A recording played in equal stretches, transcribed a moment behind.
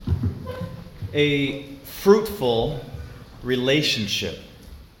A fruitful relationship.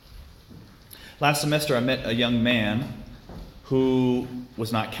 Last semester I met a young man who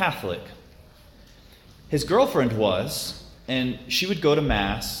was not Catholic. His girlfriend was, and she would go to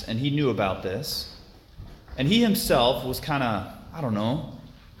Mass, and he knew about this. And he himself was kind of,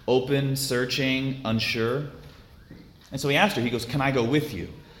 open, searching, unsure. And so he asked her, he goes, "Can I go with you?"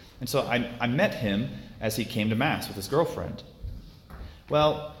 And so I met him as he came to Mass with his girlfriend.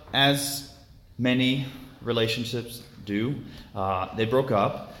 Well, as many relationships do, they broke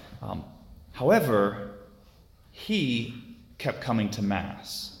up. However, he kept coming to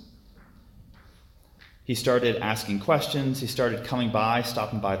Mass. He started asking questions. He started coming by,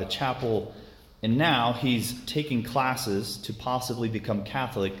 stopping by the chapel. And now he's taking classes to possibly become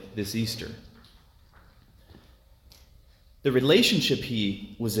Catholic this Easter. The relationship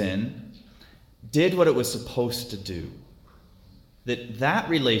he was in did what it was supposed to do. That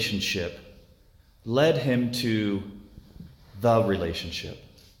relationship led him to the relationship.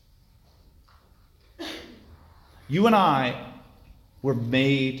 You and I were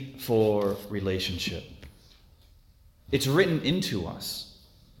made for relationship. It's written into us.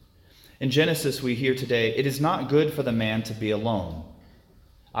 In Genesis, we hear today, "It is not good for the man to be alone.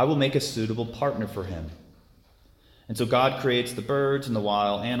 I will make a suitable partner for him." And so God creates the birds and the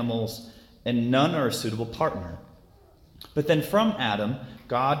wild animals, and none are a suitable partner. But then from Adam,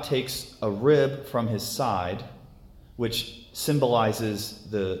 God takes a rib from his side, which symbolizes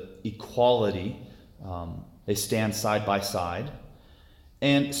the equality. They stand side by side.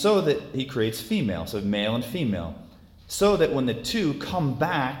 And so that he creates female, so male and female. So that when the two come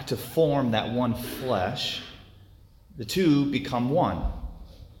back to form that one flesh, the two become one.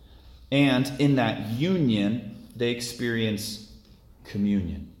 And in that union, they experience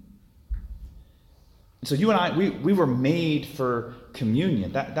communion. So you and I, we were made for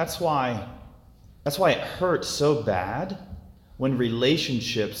communion. That's why it hurts so bad when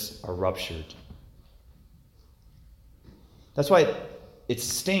relationships are ruptured. That's why it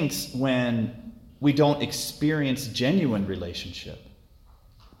stinks when we don't experience genuine relationship.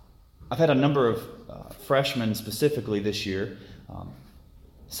 I've had a number of freshmen specifically this year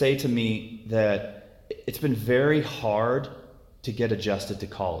say to me that it's been very hard to get adjusted to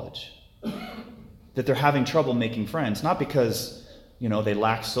college. That they're having trouble making friends, not because, they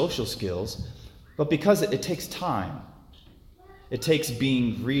lack social skills, but because it takes time. It takes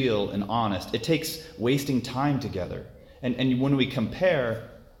being real and honest. It takes wasting time together. And when we compare,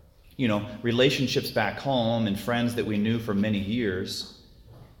 relationships back home and friends that we knew for many years,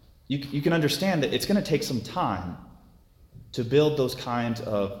 you can understand that it's going to take some time to build those kinds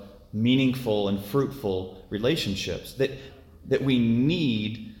of meaningful and fruitful relationships that we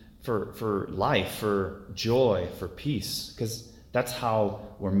need for life, for joy, for peace, because that's how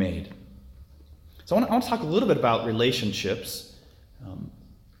we're made. So I want to talk a little bit about relationships.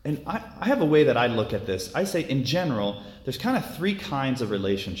 And I have a way that I look at this. I say, in general, there's kind of three kinds of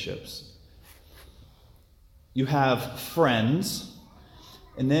relationships. You have friends,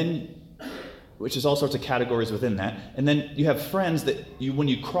 and then, which is all sorts of categories within that. And then you have friends that when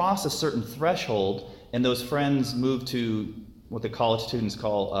you cross a certain threshold, and those friends move to what the college students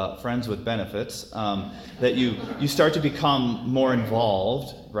call friends with benefits, that you start to become more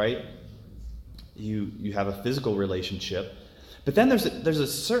involved, right? You have a physical relationship. But then there's a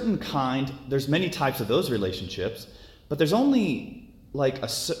certain kind, there's many types of those relationships, but there's only like a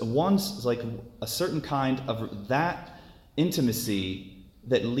certain kind of that intimacy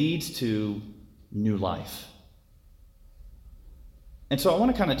that leads to new life. And so I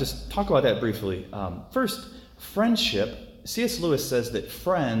want to kind of just talk about that briefly. First, friendship. C.S. Lewis says that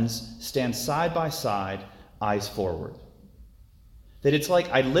friends stand side by side, eyes forward. That it's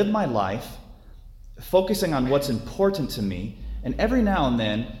like I live my life focusing on what's important to me, and every now and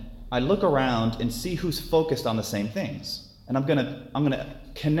then I look around and see who's focused on the same things. And I'm gonna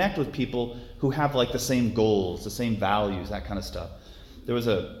connect with people who have like the same goals, the same values, that kind of stuff. There was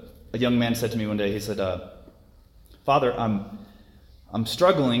a young man said to me one day, he said, "Father, I'm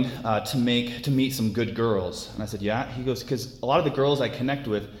struggling to meet some good girls." And I said, "Yeah?" He goes, "Because a lot of the girls I connect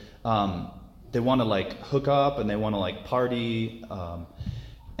with, they want to like hook up and they want to like party."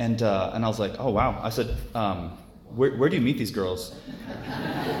 And I was like, "Oh wow." I said, where do you meet these girls?"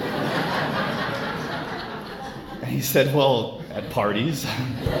 And he said, "Well, at parties."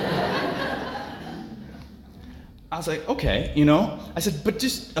 I was like, "Okay, I said, "But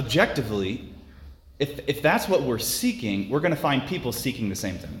just objectively, if that's what we're seeking, we're going to find people seeking the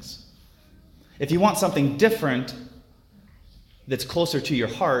same things. If you want something different that's closer to your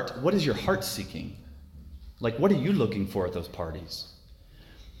heart, what is your heart seeking? Like, what are you looking for at those parties?"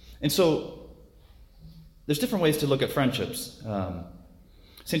 And so there's different ways to look at friendships.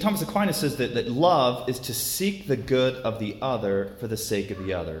 St. Thomas Aquinas says that love is to seek the good of the other for the sake of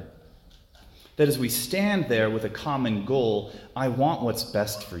the other. That as we stand there with a common goal, I want what's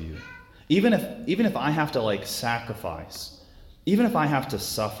best for you. Even if I have to sacrifice, even if I have to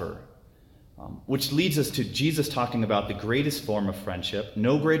suffer, which leads us to Jesus talking about the greatest form of friendship.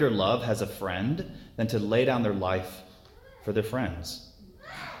 No greater love has a friend than to lay down their life for their friends.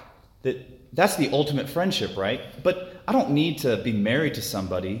 That's the ultimate friendship, right? But I don't need to be married to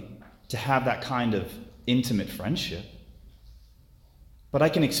somebody to have that kind of intimate friendship. But I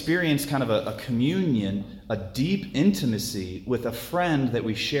can experience kind of a communion, a deep intimacy with a friend that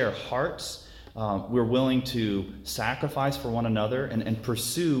we share hearts. We're willing to sacrifice for one another and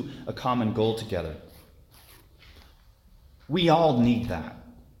pursue a common goal together. We all need that.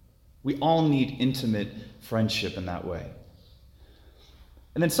 We all need intimate friendship in that way.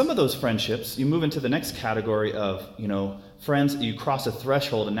 And then some of those friendships, you move into the next category of, friends, you cross a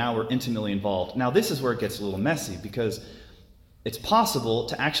threshold and now we're intimately involved. Now this is where it gets a little messy, because it's possible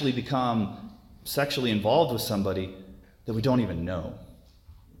to actually become sexually involved with somebody that we don't even know.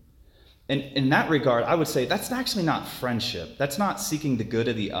 And in that regard, I would say that's actually not friendship. That's not seeking the good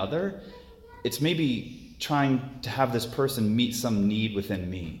of the other. It's maybe trying to have this person meet some need within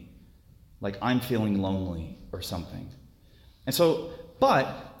me. Like I'm feeling lonely or something. And so,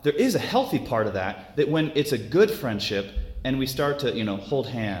 but there is a healthy part of that when it's a good friendship and we start to, hold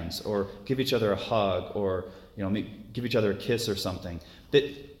hands or give each other a hug or, give each other a kiss or something, that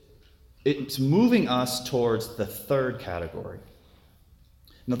it's moving us towards the third category.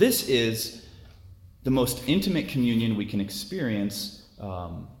 Now, this is the most intimate communion we can experience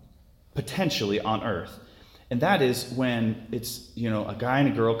potentially on earth. And that is when it's, a guy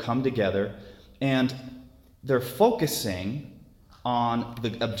and a girl come together and they're focusing on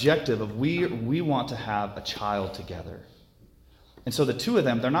the objective of we want to have a child together. And so the two of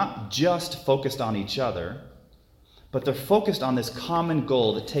them, they're not just focused on each other, but they're focused on this common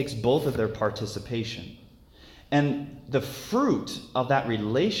goal that takes both of their participation. And the fruit of that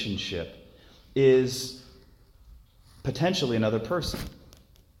relationship is potentially another person.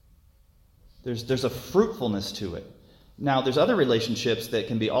 There's a fruitfulness to it. Now, there's other relationships that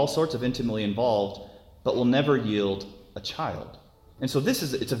can be all sorts of intimately involved, but will never yield a child. And so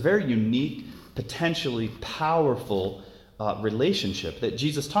it's a very unique, potentially powerful relationship that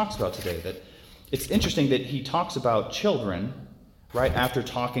Jesus talks about today. That it's interesting that he talks about children right after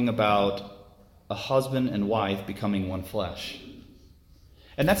talking about a husband and wife becoming one flesh.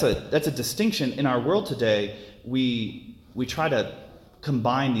 And that's a distinction. In our world today, we try to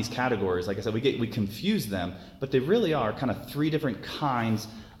combine these categories. Like I said, we confuse them, but they really are kind of three different kinds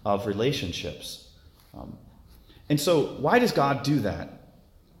of relationships. And so why does God do that?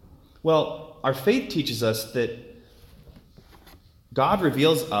 Well, our faith teaches us that God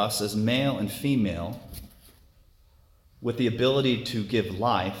reveals us as male and female with the ability to give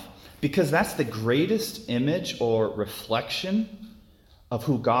life, because that's the greatest image or reflection of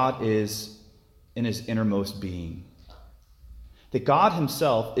who God is in his innermost being. That God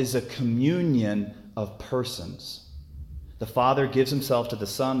himself is a communion of persons. The Father gives himself to the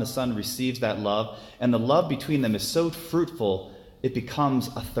Son receives that love, and the love between them is so fruitful, it becomes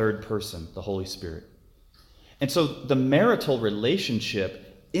a third person, the Holy Spirit. And so the marital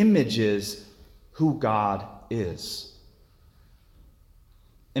relationship images who God is.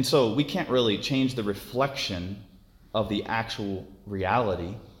 And so we can't really change the reflection of the actual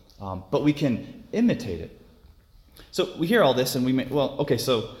reality, but we can imitate it. So we hear all this and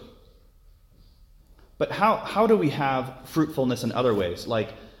but how do we have fruitfulness in other ways? Like,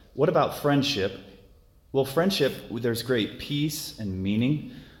 what about friendship? Well, friendship, there's great peace and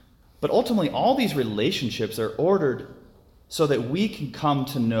meaning, but ultimately all these relationships are ordered so that we can come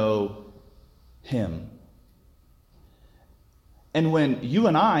to know him. And when you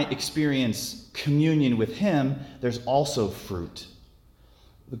and I experience communion with him, there's also fruit.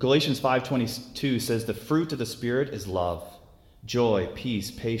 Galatians 5:22 says the fruit of the Spirit is love, joy,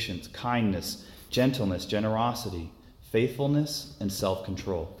 peace, patience, kindness, gentleness, generosity, faithfulness, and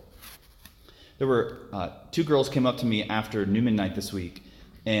self-control. There were two girls came up to me after Newman night this week,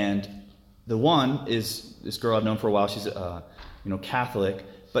 and the one is this girl I've known for a while. She's Catholic,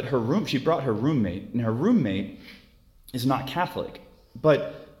 but she brought her roommate, and her roommate is not Catholic,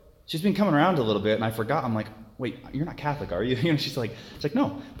 but she's been coming around a little bit, and I forgot. I'm like, wait, you're not Catholic, are you? She's like,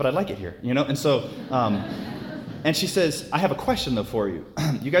 no, but I like it here, and so. And she says, I have a question, though, for you.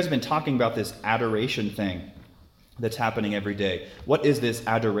 You guys have been talking about this adoration thing that's happening every day. What is this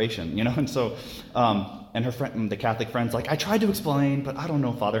adoration? And so, and her friend, the Catholic friend's like, I tried to explain, but I don't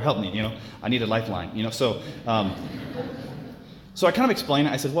know, Father, help me. I need a lifeline. So I kind of explained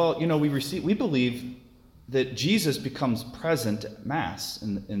it. I said, well, we believe that Jesus becomes present at Mass,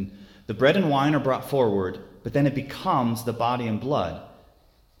 and the bread and wine are brought forward, but then it becomes the body and blood.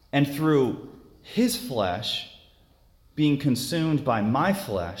 And through his flesh being consumed by my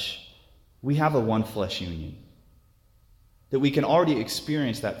flesh, we have a one flesh union. That we can already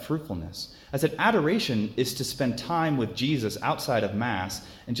experience that fruitfulness. I said, adoration is to spend time with Jesus outside of Mass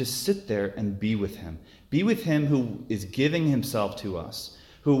and just sit there and be with him. Be with him who is giving himself to us,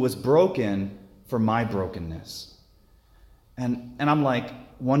 who was broken for my brokenness. And I'm like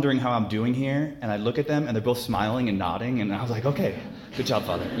wondering how I'm doing here, and I look at them and they're both smiling and nodding, and I was like, okay, good job,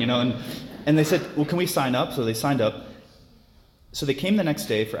 Father. And they said, well, can we sign up? So they signed up. So they came the next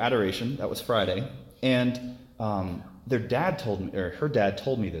day for adoration. That was Friday. And her dad told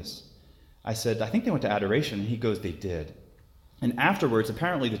me this. I said, I think they went to adoration. And he goes, they did. And afterwards,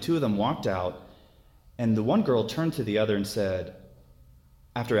 apparently the two of them walked out, and the one girl turned to the other and said,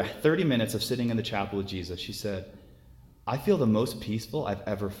 after 30 minutes of sitting in the chapel with Jesus, she said, I feel the most peaceful I've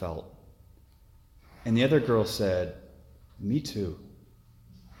ever felt. And the other girl said, me too.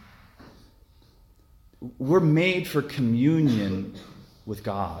 We're made for communion with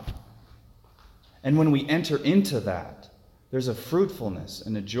God. And when we enter into that, there's a fruitfulness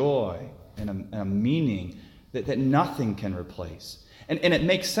and a joy and a meaning that nothing can replace. And it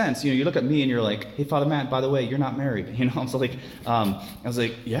makes sense. You look at me and you're like, hey, Father Matt, by the way, you're not married. I was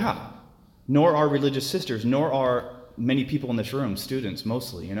like, yeah. Nor are religious sisters, nor are many people in this room, students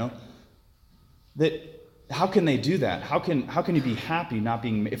mostly, That how can they do that? How can you be happy not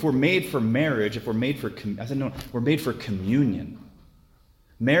being, if we're made for marriage, if we're made for, I said, no, we're made for communion.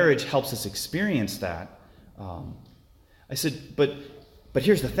 Marriage helps us experience that. I said, but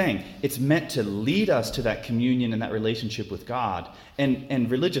here's the thing. It's meant to lead us to that communion and that relationship with God.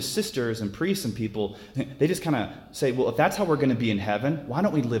 And religious sisters and priests and people, they just kind of say, well, if that's how we're going to be in heaven, why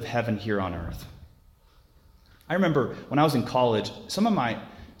don't we live heaven here on earth? I remember when I was in college, some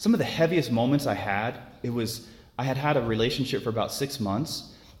of the heaviest moments I had, I had a relationship for about 6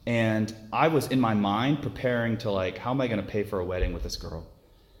 months, and I was in my mind preparing to how am I going to pay for a wedding with this girl?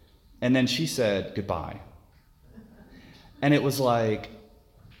 And then she said goodbye. And it was like,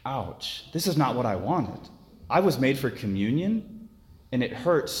 ouch, this is not what I wanted. I was made for communion, and it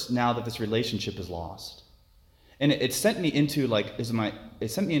hurts now that this relationship is lost. And it sent me into it was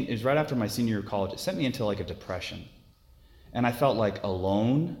right after my senior year of college, it sent me into a depression. And I felt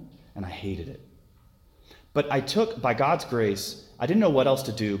alone, and I hated it. But by God's grace, I didn't know what else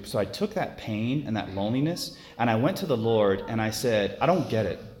to do, so I took that pain and that loneliness, and I went to the Lord, and I said, I don't get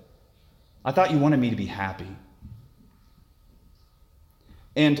it. I thought you wanted me to be happy.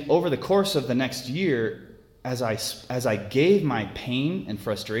 And over the course of the next year, as I gave my pain and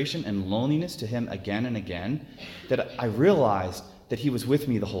frustration and loneliness to him again and again, that I realized that he was with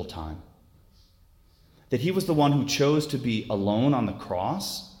me the whole time. That he was the one who chose to be alone on the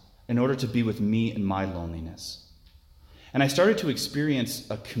cross in order to be with me in my loneliness. And I started to experience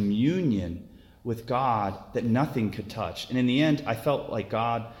a communion with God that nothing could touch. And in the end, I felt like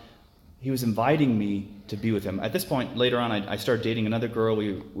God, he was inviting me to be with him. At this point, later on, I started dating another girl.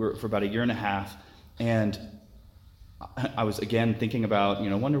 We were for about a year and a half. And I was, again, thinking about,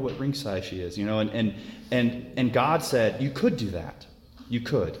 wonder what ring size she is, and God said, you could do that. You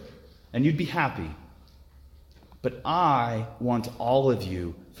could. And you'd be happy. But I want all of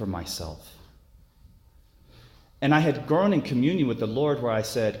you for myself. And I had grown in communion with the Lord where I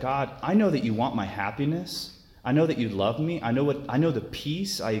said, God, I know that you want my happiness. I know that you love me. I know the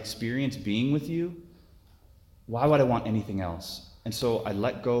peace I experience being with you. Why would I want anything else? And so I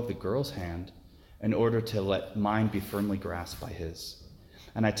let go of the girl's hand in order to let mine be firmly grasped by his.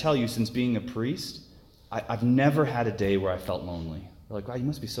 And I tell you, since being a priest, I've never had a day where I felt lonely. They're like, wow, you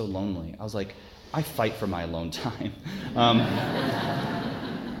must be so lonely. I was like, I fight for my alone time.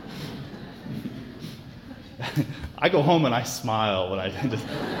 I go home and I smile when I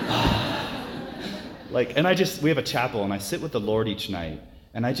just... we have a chapel, and I sit with the Lord each night,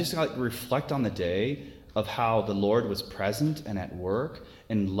 and I just reflect on the day of how the Lord was present and at work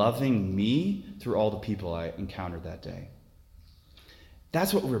and loving me through all the people I encountered that day.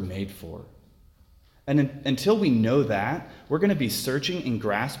 That's what we're made for. And until we know that, we're going to be searching and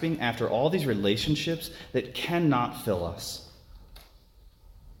grasping after all these relationships that cannot fill us.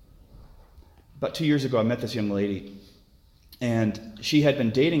 About 2 years ago, I met this young lady, and she had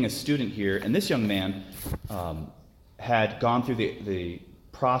been dating a student here, and this young man had gone through the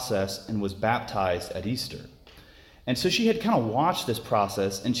process and was baptized at Easter. And so she had kind of watched this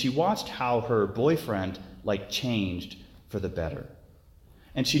process, and she watched how her boyfriend changed for the better.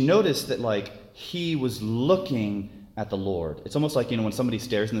 And she noticed that he was looking at the Lord. It's almost like, when somebody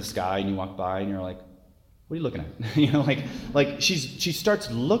stares in the sky and you walk by and you're like, what are you looking at? She starts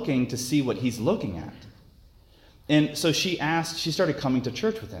looking to see what he's looking at. And so she started coming to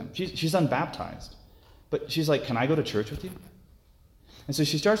church with him. She's unbaptized. But she's like, can I go to church with you? And so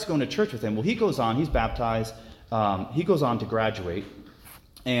she starts going to church with him. Well, he goes on, he's baptized. He goes on to graduate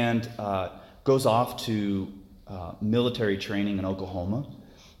and goes off to military training in Oklahoma.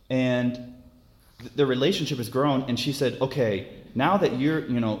 And the relationship has grown. And she said, okay, now that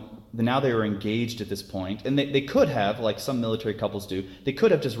now they were engaged at this point, and they could have, like some military couples do, they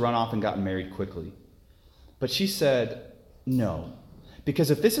could have just run off and gotten married quickly. But she said, no, because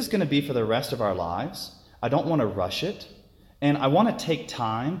if this is going to be for the rest of our lives, I don't want to rush it, and I want to take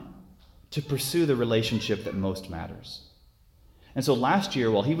time to pursue the relationship that most matters. And so last year,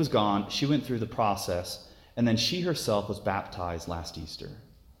 while he was gone, she went through the process, and then she herself was baptized last Easter.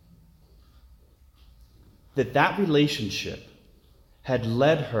 That relationship had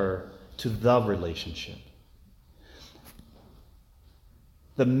led her to the relationship.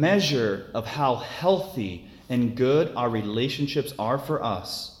 The measure of how healthy and good our relationships are for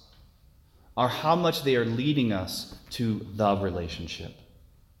us are how much they are leading us to the relationship.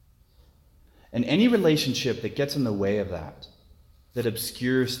 And any relationship that gets in the way of that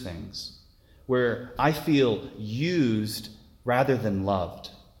obscures things, where I feel used rather than loved,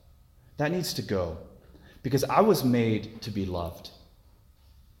 that needs to go. Because I was made to be loved.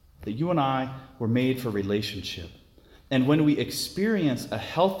 That you and I were made for relationship. And when we experience a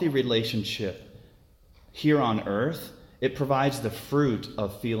healthy relationship here on earth, it provides the fruit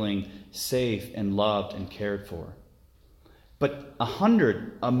of feeling safe and loved and cared for. But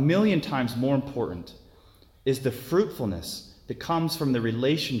 1,000,000 times more important is the fruitfulness that comes from the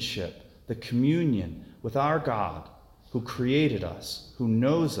relationship, the communion with our God, who created us, who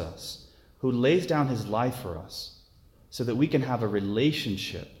knows us, who lays down his life for us, so that we can have a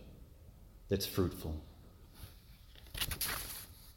relationship that's fruitful.